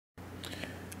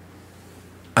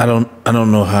I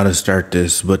don't know how to start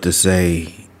this, but to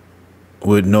say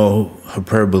with no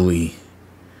hyperbole,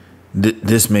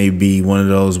 this may be one of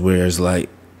those where it's like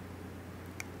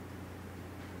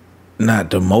not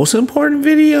the most important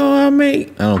video I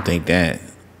make. I don't think that,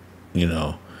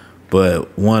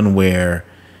 but one where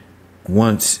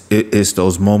once it's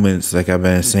those moments, like I've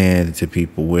been saying to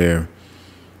people, where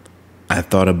I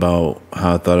thought about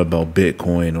how I thought about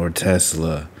Bitcoin or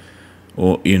Tesla,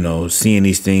 or, seeing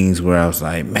these things where I was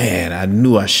like, man, I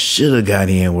knew I should have got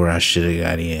in where I should have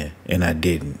got in, and I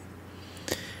didn't.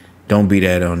 Don't be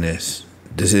that on this.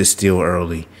 This is still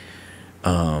early.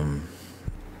 Talking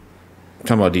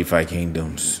about DeFi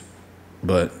kingdoms,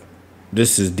 but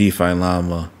this is DeFi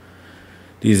Llama.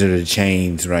 These are the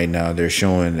chains right now. They're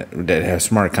showing that have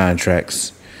smart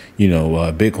contracts.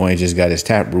 Bitcoin just got its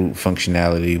Taproot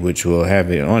functionality, which will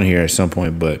have it on here at some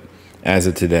point, but as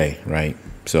of today, right?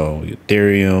 So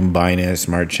Ethereum, Binance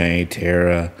Smart Chain,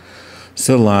 Terra,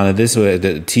 Solana. This was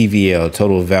the TVL,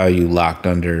 total value locked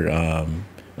under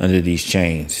these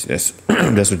chains. That's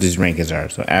that's what these rankings are.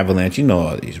 So Avalanche,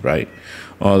 all these, right?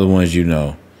 All the ones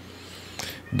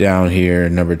Down here,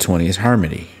 number 20 is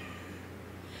Harmony,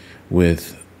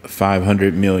 with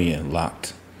 500 million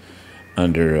locked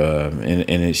under in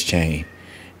its chain,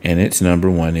 and its number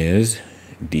 1 is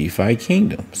DeFi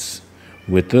Kingdoms,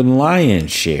 with the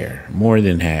lion's share, more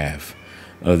than half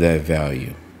of that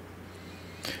value.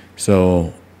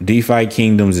 So DeFi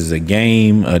Kingdoms is a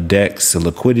game, a DEX, a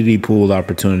liquidity pool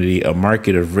opportunity, a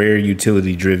market of rare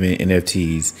utility-driven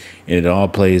NFTs, and it all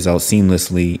plays out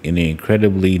seamlessly in the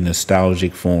incredibly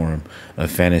nostalgic form of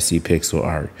fantasy pixel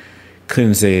art.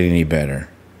 Couldn't say it any better.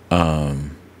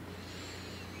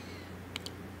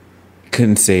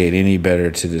 Couldn't say it any better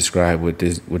to describe what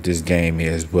this game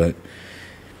is, but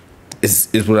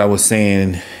it's what I was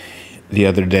saying the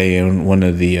other day in one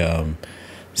of the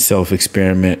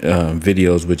self-experiment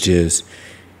videos, which is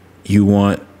you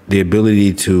want the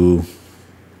ability to,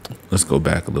 let's go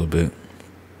back a little bit.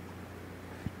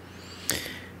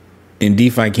 In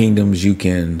DeFi Kingdoms, you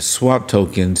can swap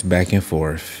tokens back and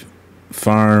forth,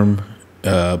 farm,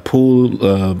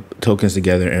 pool tokens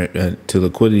together to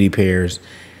liquidity pairs,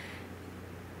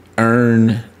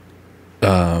 earn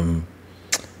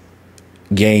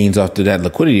gains off of that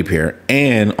liquidity pair,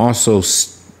 and also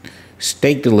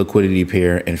stake the liquidity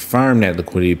pair and farm that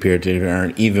liquidity pair to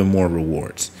earn even more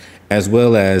rewards, as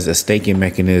well as a staking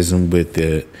mechanism with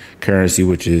the currency,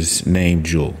 which is named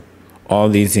Jewel. All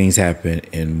these things happen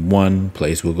in one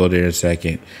place. We'll go there in a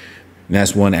second. And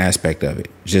that's one aspect of it.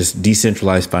 Just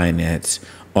decentralized finance,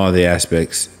 all the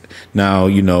aspects. Now,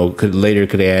 could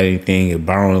they add anything,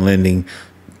 borrowing and lending,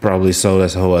 probably so.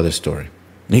 That's a whole other story.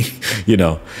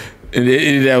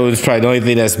 That was probably the only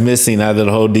thing that's missing out of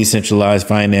the whole decentralized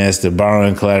finance, the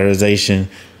borrowing collateralization.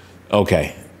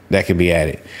 Okay, that could be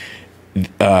added.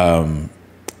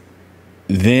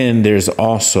 Then there's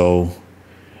also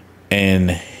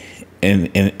an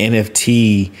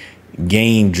NFT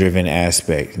game-driven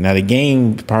aspect. Now, the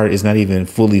game part is not even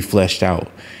fully fleshed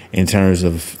out in terms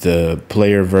of the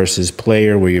player versus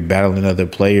player, where you're battling other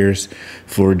players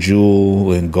for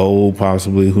jewel and gold,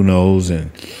 possibly, who knows,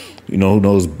 and who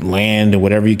knows, land and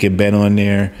whatever you can bet on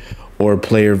there, or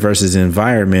player versus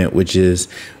environment, which is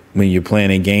when you're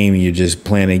playing a game and you're just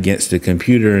playing against the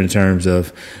computer in terms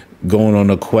of going on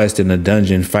a quest in a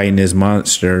dungeon, fighting this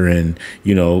monster, and,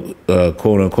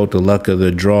 quote unquote, the luck of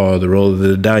the draw, the roll of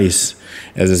the dice,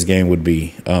 as this game would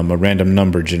be, a random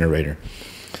number generator.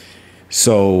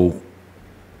 So,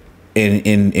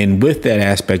 and with that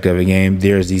aspect of a game,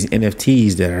 there's these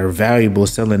NFTs that are valuable,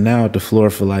 selling now at the floor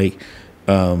for like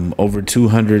over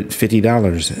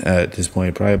 $250 at this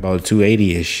point, probably about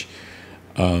 $280-ish.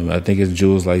 I think its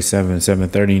Jewel's like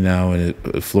 $730 now, and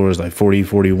the floor is like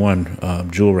 41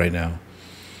 Jewel right now.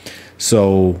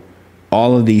 So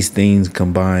all of these things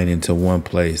combined into one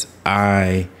place.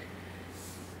 I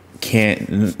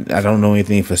don't know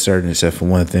anything for certain except for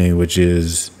one thing, which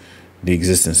is the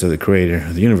existence of the creator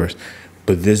of the universe.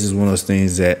 But this is one of those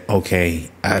things that,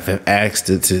 okay, I've asked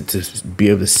to be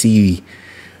able to see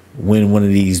when one of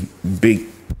these big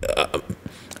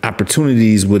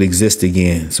opportunities would exist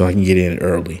again, so I can get in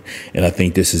early. And I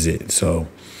think this is it. So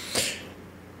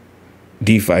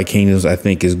DeFi Kingdoms, I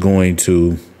think, is going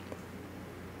to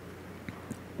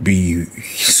be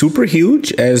super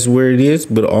huge as where it is,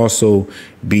 but also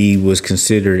was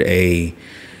considered a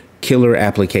killer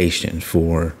application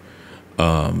for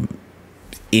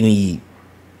any,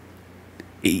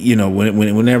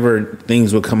 whenever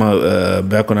things would come out,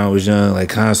 back when I was young, like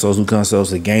consoles,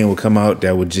 the game would come out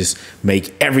that would just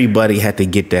make everybody have to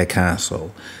get that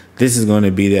console. This is going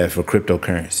to be that for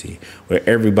cryptocurrency, where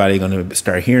everybody going to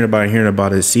start hearing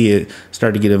about it, see it,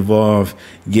 start to get involved,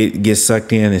 get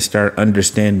sucked in, and start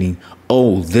understanding.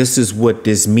 Oh, this is what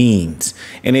this means,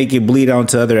 and it can bleed out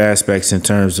to other aspects in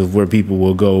terms of where people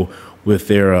will go with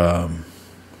their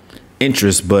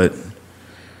interest. But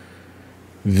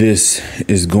this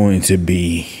is going to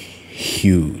be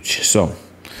huge. So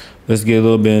let's get a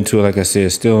little bit into it. Like I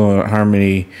said, still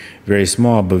Harmony, very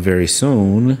small, but very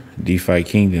soon, DeFi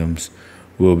Kingdoms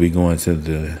will be going to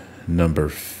the number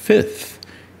 5th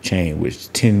chain, which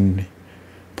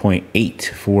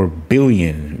 10.84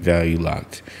 billion value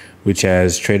locked, which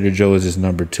has Trader Joe's as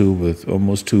number 2 with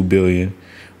almost 2 billion,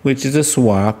 which is a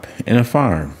swap and a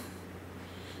farm.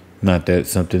 Not that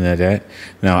something like that.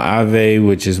 Now, Aave,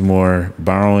 which is more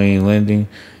borrowing, lending.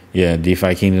 Yeah,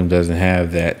 DeFi Kingdom doesn't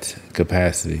have that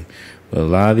capacity. But a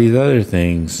lot of these other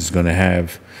things is going to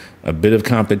have a bit of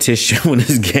competition when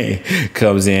this game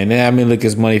comes in. And I mean, look,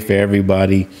 it's money for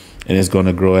everybody, and it's going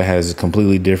to grow. It has a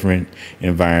completely different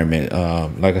environment.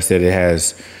 Like I said, it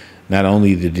has not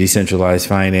only the decentralized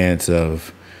finance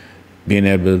of being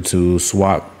able to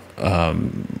swap a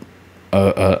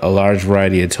large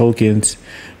variety of tokens,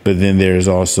 but then there's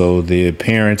also the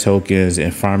parent tokens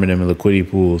and farming them in liquidity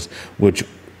pools, which,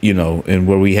 you know, and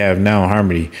where we have now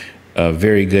Harmony,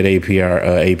 very good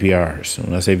APRs.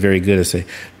 When I say very good, I say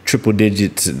triple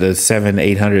digits, the 700,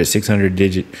 800, 600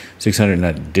 digit, 600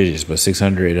 not digits, but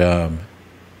 600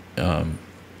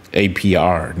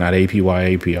 APR, not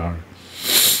APY, APR.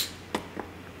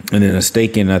 And then a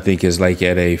staking, I think, is like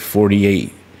at a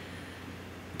 48%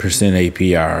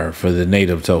 APR for the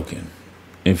native token,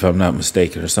 if I'm not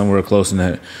mistaken, or somewhere close in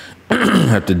that. I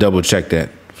have to double check that.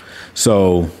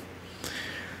 So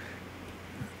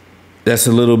that's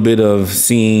a little bit of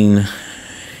seeing,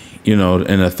 you know,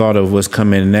 and a thought of what's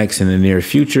coming next in the near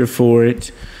future for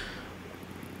it.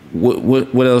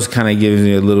 What else kind of gives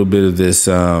me a little bit of this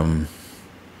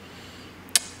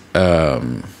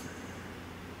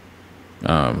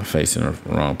facing the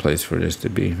wrong place for this to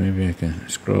be. Maybe I can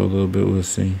scroll a little bit. We'll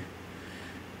see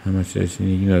how much that you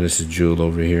need. You know, this is Jewel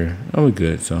over here. Oh, we're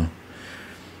good. So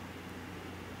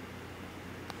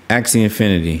Axie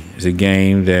Infinity is a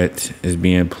game that is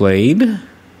being played.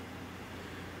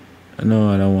 No,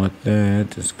 I don't want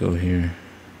that. Let's go here.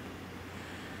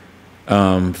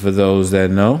 For those that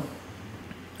know.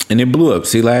 And it blew up.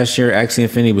 See, last year, Axie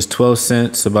Infinity was 12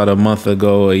 cents about a month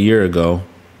ago, a year ago,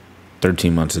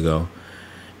 13 months ago.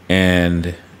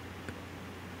 And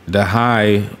the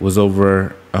high was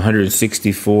over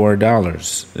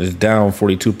 $164. It's down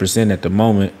 42% at the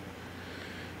moment.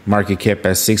 Market cap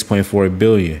at 6.4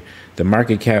 billion. The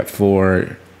market cap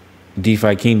for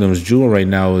DeFi Kingdoms Jewel right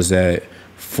now is at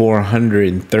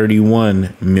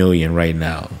 431 million right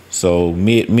now. So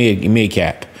mid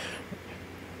cap.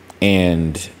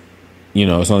 And you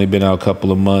know, it's only been out a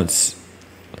couple of months.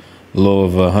 Low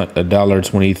of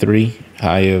 $1.23,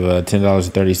 high of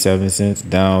 $10.37,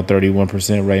 down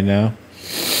 31% right now.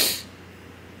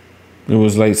 It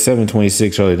was like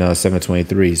 726 earlier, now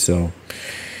 723. So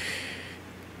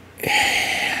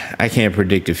I can't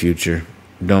predict the future.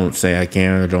 Don't say I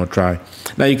can, or don't try.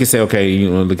 Now you can say, okay,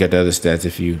 you want to look at the other stats.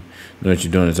 If you know what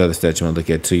you're doing, there's other stats you want to look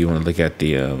at too. You want to look at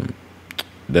the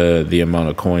amount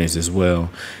of coins as well.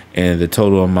 And the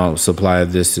total amount supply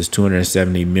of this is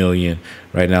 270 million.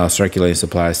 Right now, circulating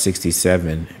supply is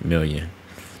 67 million.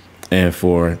 And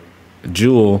for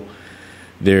Jewel,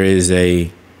 there is a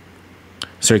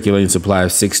circulating supply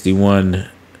of 61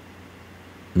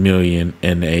 million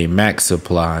and a max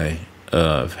supply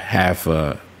of half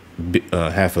a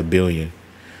billion.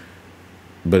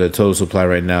 But a total supply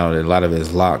right now, a lot of it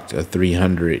is locked at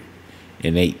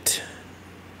 308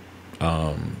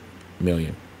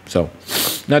 million. So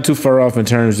not too far off in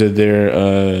terms of their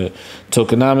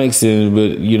tokenomics, and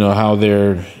but you know how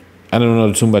they're. I don't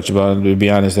know too much about it, to be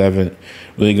honest. I haven't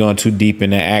really gone too deep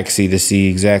into Axie to see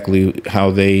exactly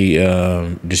how they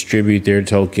distribute their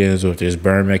tokens, or if there's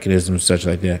burn mechanisms, such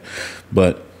like that.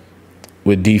 But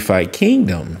with DeFi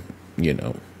Kingdom, you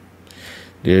know,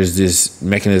 there's this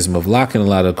mechanism of locking a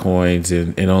lot of coins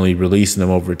and only releasing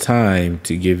them over time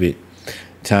to give it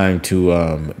time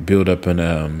to build up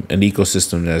an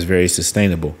ecosystem that's very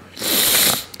sustainable.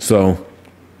 So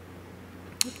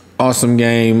awesome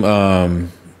game.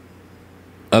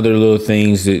 Other little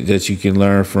things that you can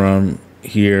learn from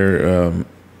here,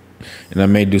 and I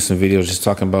may do some videos just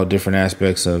talking about different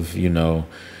aspects of you know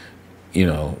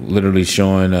literally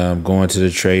showing going to the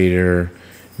trader,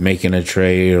 making a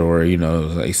trade, or you know,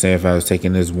 like say if I was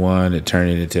taking this one and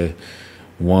turning it into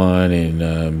one in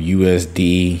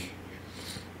USD.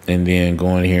 and then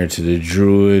going here to the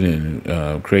Druid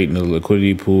and creating a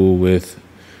liquidity pool with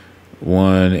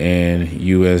one and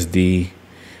USD,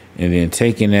 and then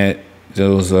taking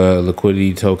those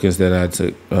liquidity tokens that I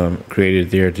took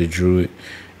created there at the Druid,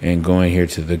 and going here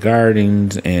to the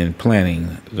Gardens and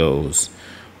planting those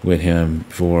with him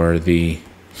for the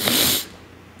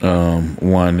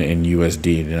one in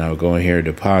USD. Then I'll go in here,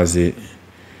 deposit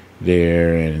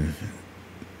there, and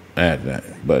add that.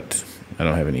 But I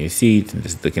don't have any receipts, and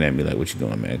just looking at me like, what you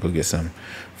doing, man? Go get some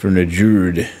from the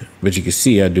Druid. But you can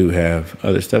see I do have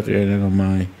other stuff there that I don't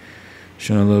mind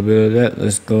showing a little bit of that.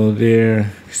 Let's go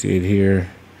there. See it here.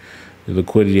 The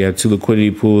liquidity. I have 2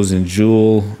 liquidity pools in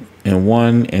Jewel and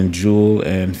one, and Jewel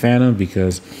and Phantom,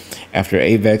 because after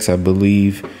AVAX, I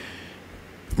believe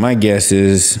my guess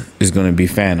is going to be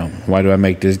Phantom. Why do I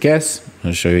make this guess?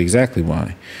 I'll show you exactly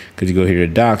why. Because you go here to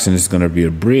docs, and it's going to be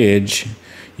a bridge.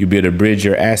 You'll be able to bridge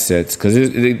your assets, because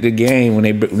the game,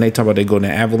 when they talk about they go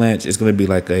into Avalanche, it's going to be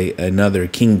like another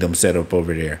kingdom setup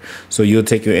over there. So you'll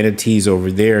take your NFTs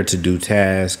over there to do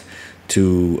tasks.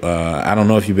 I don't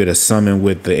know if you'll be able to summon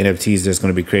with the NFTs that's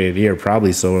going to be created here,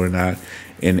 probably so or not,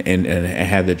 and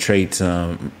have the traits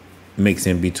mix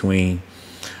in between.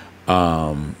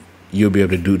 You'll be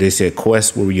able to do, they said,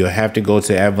 quests where you'll have to go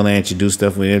to Avalanche and do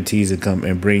stuff with NFTs and come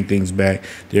and bring things back.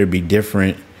 There'll be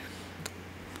different,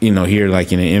 here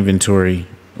like in the inventory.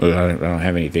 Well, I don't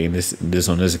have anything in this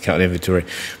on this account inventory,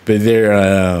 but there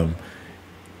are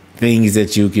things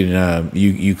that you can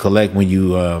you collect when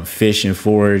you fish and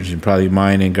forage, and probably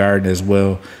mine and garden as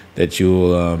well, that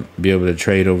you'll be able to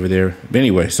trade over there. But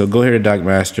anyway, so go here to Doc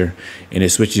Master, and it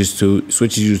switches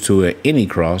you to any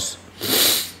cross.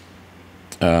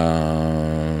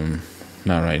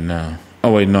 Not right now.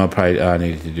 Oh wait, no, I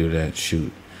needed to do that.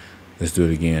 Shoot, let's do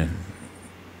it again.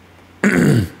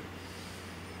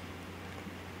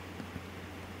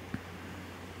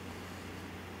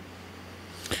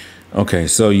 Okay,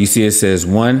 so you see it says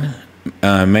 1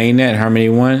 mainnet Harmony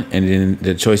 1, and then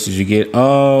the choices you get.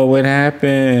 Oh, what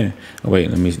happened? Oh, wait,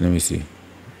 let me see.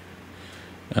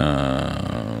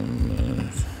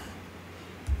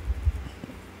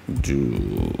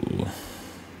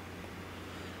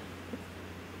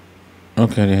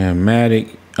 Okay, they have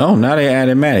Matic. Oh, now they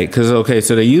added Matic. Because, okay,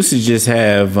 so they used to just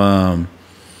have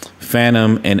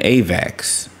Phantom and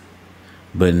AVAX.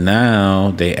 But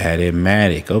now they added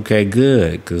Matic. Okay,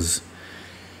 good. Because,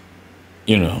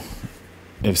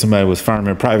 if somebody was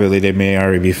farming privately, they may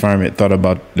already be farming. Thought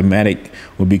about the Matic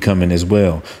would be coming as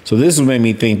well. So this would make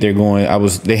me think they're going.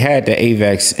 They had the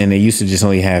AVAX, and they used to just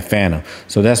only have Phantom.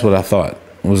 So that's what I thought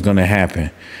was going to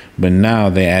happen. But now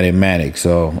they added Matic.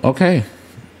 So, okay.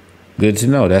 Good to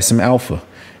know. That's some alpha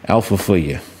for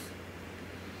you.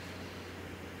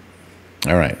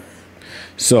 All right.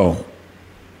 So,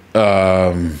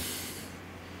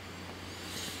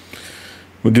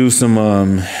 we'll do some.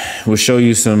 We'll show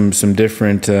you some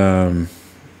different some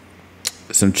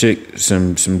tricks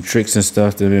and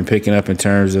stuff that I've been picking up in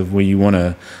terms of when you want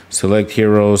to select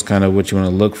heroes, kind of what you want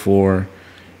to look for.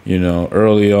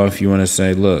 Early on, if you want to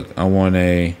say, look, I want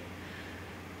a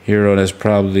hero that's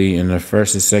probably in the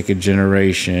 1st and 2nd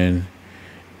generation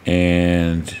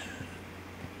and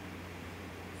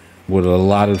with a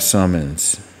lot of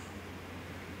summons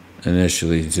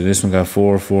initially. So this one got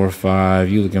 4, 4,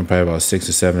 5. You're looking probably about 6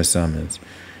 or 7 summons.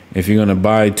 If you're gonna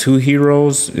buy 2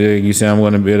 heroes, you say I'm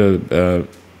gonna be able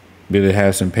to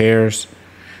have some pairs.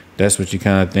 That's what you're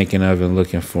kind of thinking of and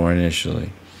looking for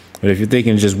initially. But if you're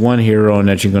thinking just one hero and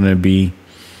that you're gonna be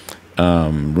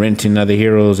renting other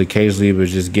heroes occasionally, but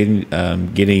just getting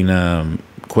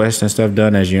quests and stuff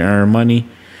done as you earn money,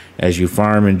 as you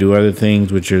farm and do other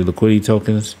things with your liquidity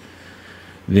tokens,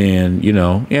 then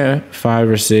 5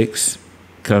 or 6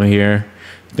 come here.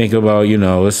 Think about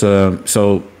it's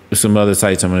so some other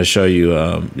sites I'm going to show you.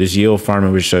 This yield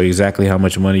farming will show you exactly how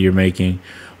much money you're making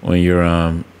on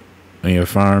your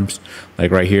farms.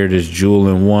 Like right here, this Jewel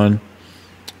in 1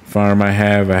 farm I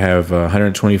have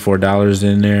 $124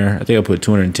 in there. I think I put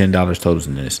 $210 totals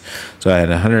in this. So I had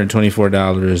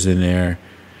 $124 in there,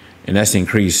 and that's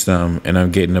increased and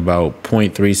I'm getting about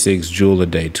 0.36 Jewel a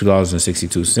day,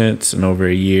 $2.62, and over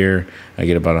a year I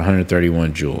get about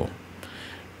 131 Jewel.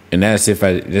 And that's if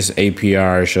this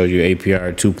APR showed you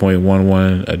APR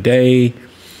 2.11 a day.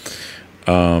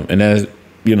 And that's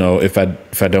if I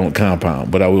don't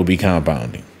compound, but I will be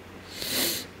compounding.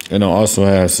 And I'll also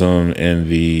have some in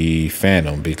the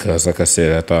Phantom, because like I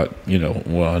said, I thought,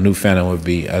 a new Phantom would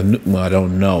be, I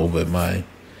don't know, but my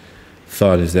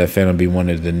thought is that Phantom be one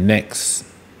of the next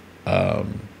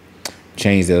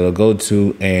chains that it'll go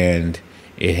to, and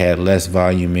it had less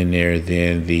volume in there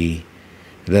than the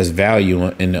less value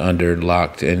in the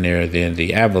underlocked in there than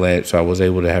the Avalanche, so I was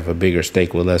able to have a bigger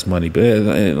stake with less money.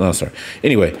 But sorry.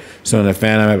 Anyway, so in the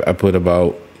Phantom, I put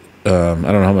about I don't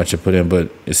know how much I put in,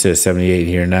 but it says 78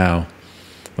 here now.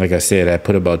 Like I said, I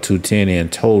put about 210 in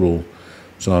total,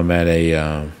 so I'm at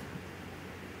a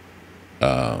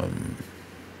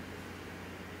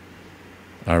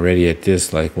already at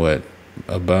this, like what,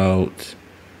 about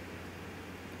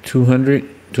 200,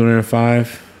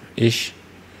 205 ish.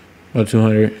 About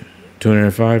 200,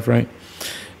 205, right?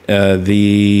 And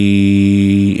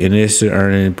this is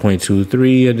earning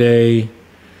 0.23 a day.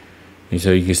 And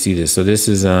so you can see this. So this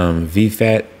is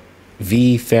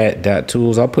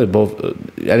vfat.tools. I'll put both.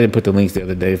 I didn't put the links the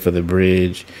other day for the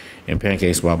bridge and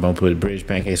pancake swap. I'm gonna put bridge,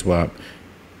 pancake swap,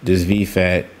 this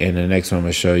vfat, and the next one I'm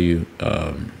gonna show you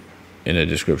in the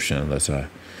description, unless I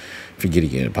forget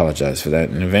again. Apologize for that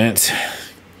in advance.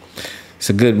 It's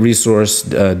a good resource.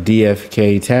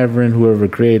 DFK Tavern, whoever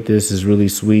created this, is really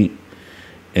sweet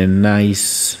and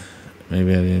nice.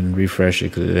 Maybe I didn't refresh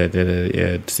it because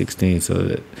at 16, so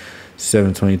that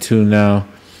 722 now.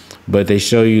 But they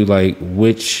show you like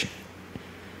which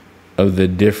of the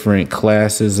different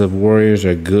classes of warriors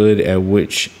are good at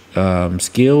which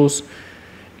skills.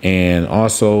 And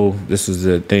also, this is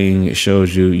the thing, it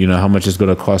shows you, you know, how much it's going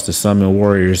to cost to summon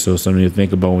warriors. So something to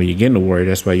think about when you get into warrior.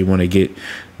 That's why you want to get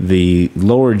the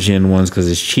lower gen ones, because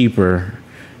it's cheaper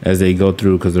as they go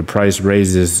through, because the price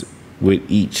raises with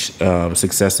each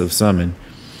successive summon.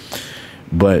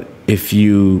 But if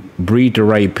you breed the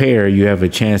right pair, you have a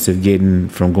chance of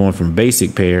going from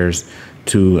basic pairs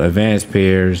to advanced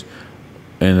pairs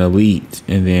and elite,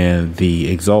 and then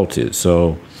the exalted.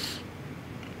 So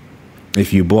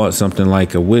if you bought something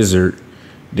like a wizard,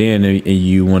 then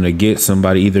you want to get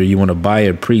somebody, either you want to buy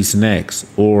a priest next,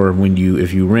 or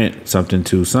if you rent something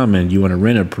to summon, you want to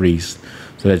rent a priest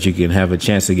so that you can have a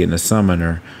chance of getting a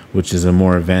summoner, which is a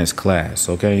more advanced class.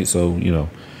 Okay, so you know,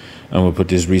 I'm gonna put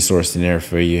this resource in there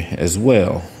for you as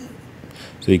well.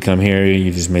 So you come here, you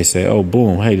just may say, oh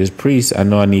boom, hey, this priest, I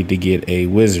know I need to get a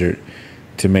wizard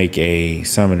to make a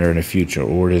summoner in the future,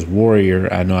 or this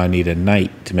warrior, I know I need a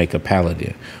knight to make a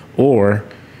paladin. Or,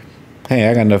 hey,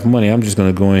 I got enough money, I'm just going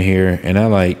to go in here and I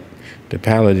like the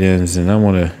paladins and I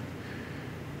want to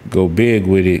go big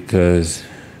with it because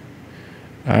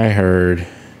I heard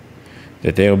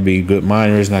that they'll be good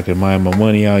miners, not going to mine my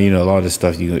money out. You know, a lot of the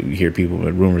stuff you hear people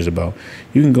with rumors about.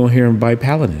 You can go here and buy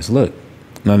paladins. Look,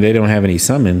 now they don't have any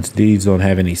summons. These don't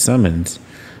have any summons.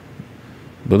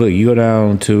 But look, you go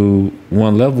down to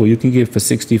one level, you can get for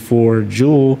 64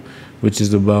 jewel, which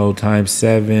is about times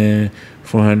 7,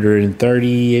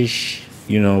 430-ish,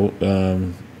 you know,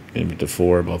 maybe the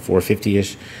 4, about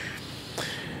 450-ish.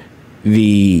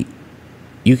 You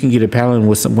can get a paladin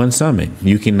with one summon.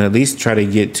 You can at least try to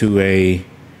get to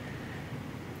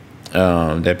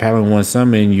that paladin one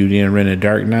summon. You then rent a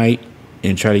Dark Knight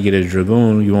and try to get a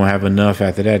Dragoon. You won't have enough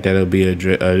after that. That'll be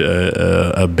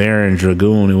a Baron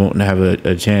Dragoon. You won't have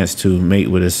a chance to mate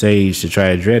with a Sage to try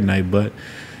a Dread Knight. But,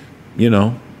 you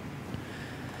know,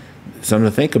 something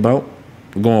to think about.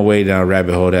 Going way down a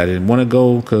rabbit hole that I didn't want to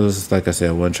go because, like I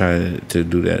said, I wasn't trying to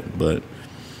do that. But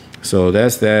so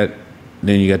that's that.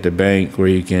 Then you got the bank where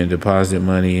you can deposit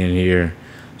money in here.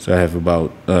 So I have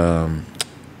about,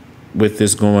 with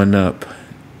this going up,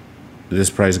 this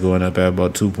price going up, at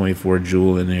about 2.4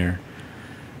 jewel in there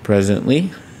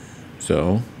presently.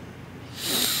 So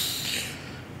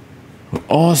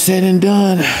all said and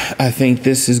done, I think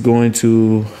this is going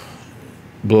to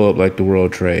blow up like the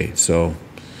world trade. So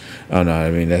I don't know.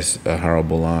 I mean, that's a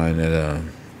horrible line that,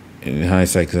 in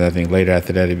hindsight, because I think later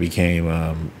after that it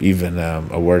became even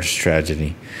a worse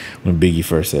tragedy when Biggie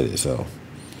first said it. So,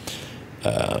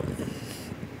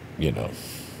 you know,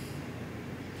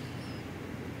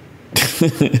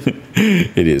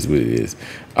 it is what it is.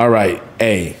 All right,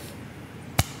 hey,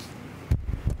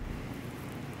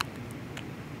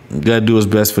 gotta do what's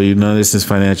best for you. None of this is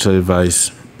financial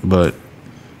advice, but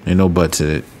ain't no but to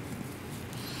it.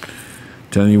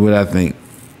 Telling you what I think,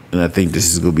 and I think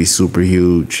this is gonna be super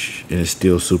huge, and it's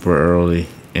still super early.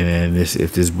 And then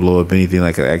if this blow up anything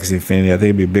like an Axie Infinity, I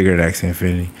think it'd be bigger than Axie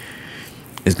Infinity.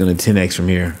 It's gonna 10x from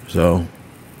here. So,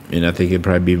 and I think it'd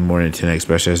probably be even more than 10x,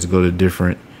 especially as to go to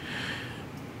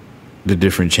the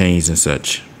different chains and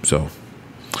such. So,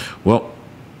 well,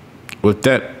 with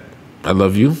that, I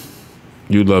love you.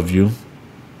 You love you.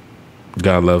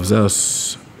 God loves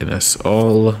us, and that's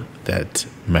all that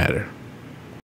matter.